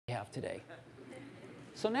talk today.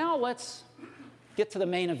 So now let's get to the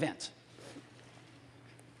main event.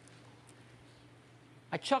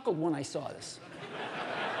 I chuckled when I saw this.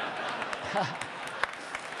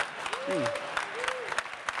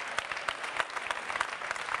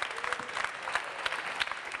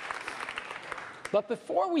 But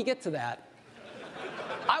before we get to that,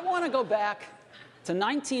 I want to go back to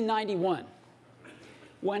 1991,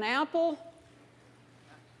 when Apple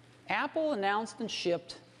announced and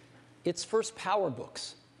shipped its first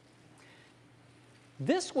PowerBooks.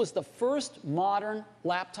 This was the first modern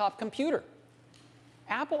laptop computer.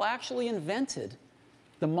 Apple actually invented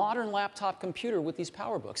the modern laptop computer with these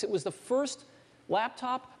PowerBooks. It was the first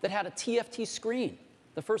laptop that had a TFT screen,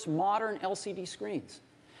 the first modern LCD screens.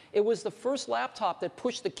 It was the first laptop that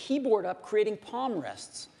pushed the keyboard up, creating palm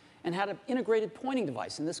rests, and had an integrated pointing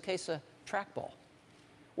device, in this case, a trackball.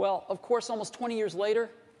 Well, of course, almost 20 years later,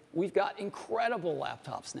 we've got incredible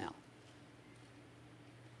laptops now.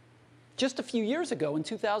 Just a few years ago, in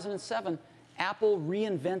 2007, Apple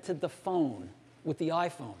reinvented the phone with the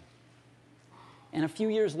iPhone. And a few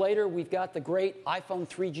years later, we've got the great iPhone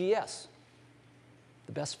 3GS,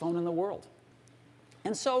 the best phone in the world.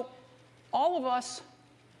 And so all of us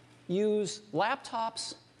use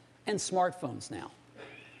laptops and smartphones now.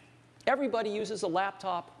 Everybody uses a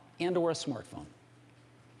laptop and or a smartphone.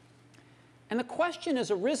 And the question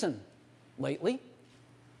has arisen lately,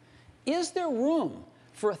 is there room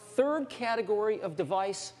for a third category of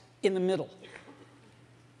device in the middle?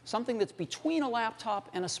 Something that's between a laptop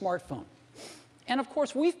and a smartphone. And of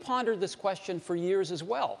course, we've pondered this question for years as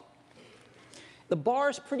well. The bar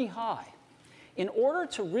is pretty high. In order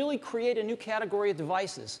to really create a new category of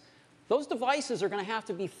devices, those devices are going to have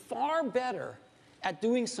to be far better at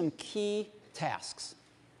doing some key tasks.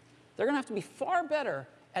 They're going to have to be far better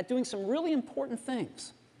at doing some really important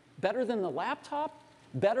things. Better than the laptop,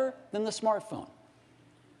 better than the smartphone.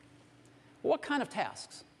 What kind of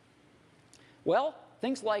tasks? Well,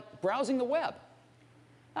 things like browsing the web.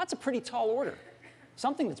 That's a pretty tall order.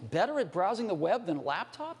 Something that's better at browsing the web than a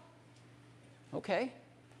laptop? Okay.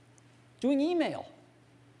 Doing email.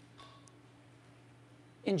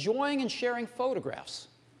 Enjoying and sharing photographs.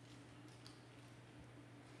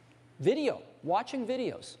 Video, watching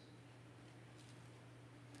videos.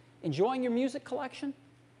 Enjoying your music collection.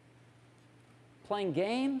 Playing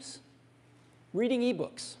games. Reading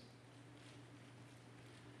ebooks.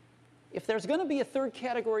 If there's going to be a third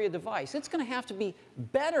category of device, it's going to have to be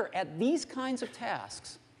better at these kinds of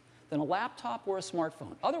tasks than a laptop or a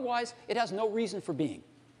smartphone. Otherwise, it has no reason for being.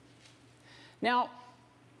 Now,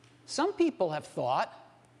 some people have thought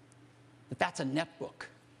that that's a netbook.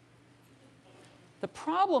 The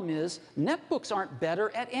problem is, netbooks aren't better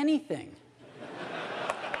at anything.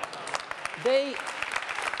 They're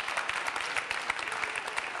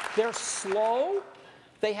slow,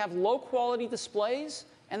 they have low-quality displays,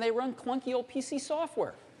 and they run clunky old PC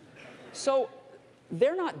software. So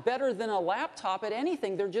they're not better than a laptop at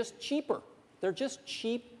anything, they're just cheaper. They're just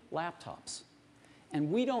cheap laptops. And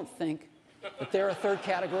we don't think that they're a third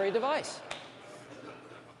category device.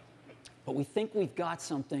 But we think we've got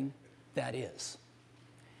something that is.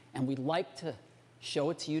 And we'd like to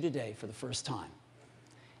show it to you today for the first time.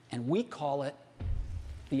 And we call it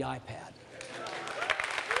the iPad.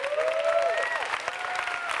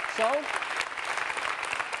 So,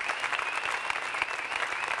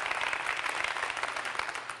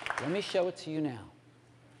 let me show it to you now.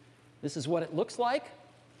 This is what it looks like.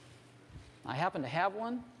 I happen to have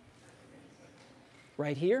one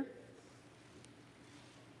right here.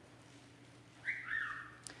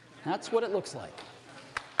 That's what it looks like.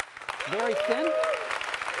 Very thin.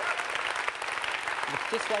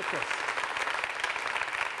 It's just like this.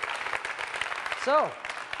 So,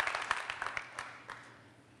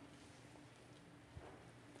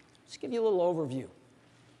 just give you a little overview.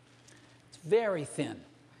 It's very thin.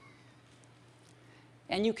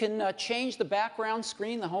 And you can change the background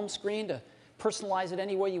screen, the home screen, to personalize it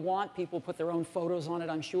any way you want. People put their own photos on it,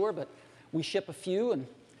 I'm sure, but we ship a few, and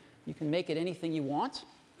you can make it anything you want.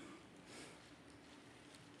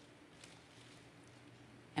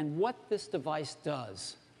 And what this device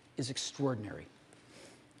does is extraordinary.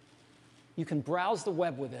 You can browse the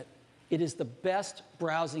web with it. It is the best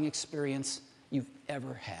browsing experience you've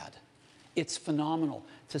ever had. It's phenomenal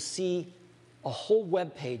to see a whole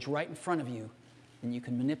web page right in front of you, and you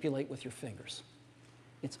can manipulate with your fingers.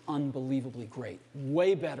 It's unbelievably great.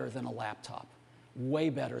 Way better than a laptop. Way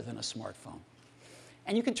better than a smartphone.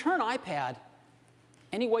 And you can turn iPad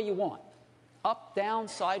any way you want. Up, down,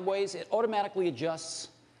 sideways. It automatically adjusts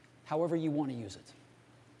however you want to use it.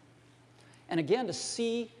 And again, to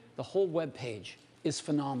see the whole web page, is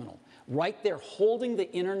phenomenal. Right there, holding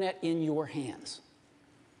the internet in your hands.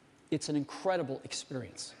 It's an incredible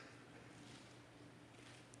experience.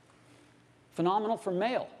 Phenomenal for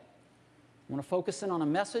mail. Want to focus in on a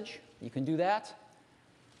message? You can do that.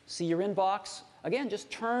 See your inbox. Again,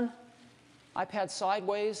 just turn iPad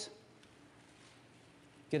sideways.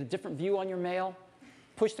 Get a different view on your mail.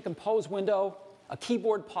 Push the compose window. A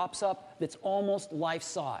keyboard pops up that's almost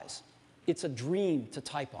life-size. It's a dream to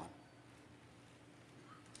type on.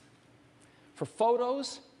 For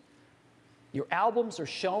photos, your albums are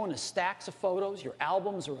shown as stacks of photos. Your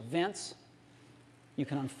albums are events. You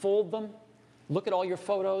can unfold them, look at all your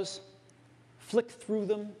photos, flick through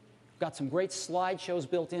them. Got some great slideshows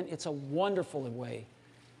built in. It's a wonderful way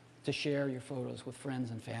to share your photos with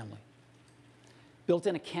friends and family. Built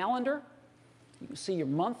in a calendar. You can see your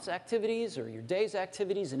month's activities or your day's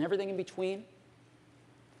activities and everything in between.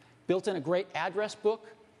 Built in a great address book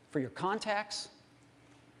for your contacts.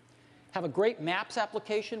 Have a great Maps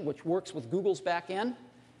application, which works with Google's back end.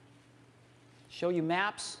 Show you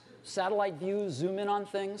maps, satellite views, zoom in on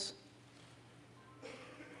things.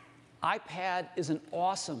 iPad is an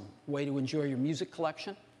awesome way to enjoy your music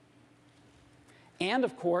collection. And,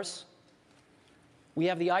 of course, we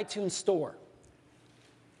have the iTunes Store.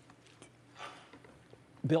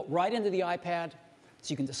 Built right into the iPad,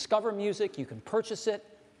 so you can discover music, you can purchase it,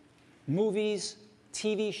 movies,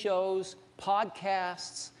 TV shows,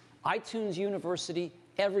 podcasts, iTunes University,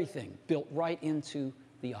 everything built right into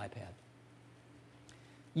the iPad.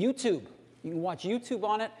 YouTube. You can watch YouTube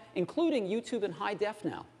on it, including YouTube in high def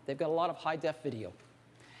now. They've got a lot of high def video.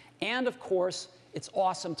 And, of course, it's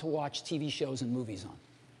awesome to watch TV shows and movies on.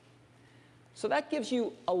 So that gives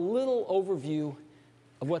you a little overview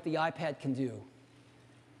of what the iPad can do.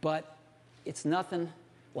 But it's nothing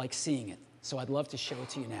like seeing it. So I'd love to show it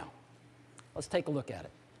to you now. Let's take a look at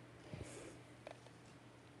it.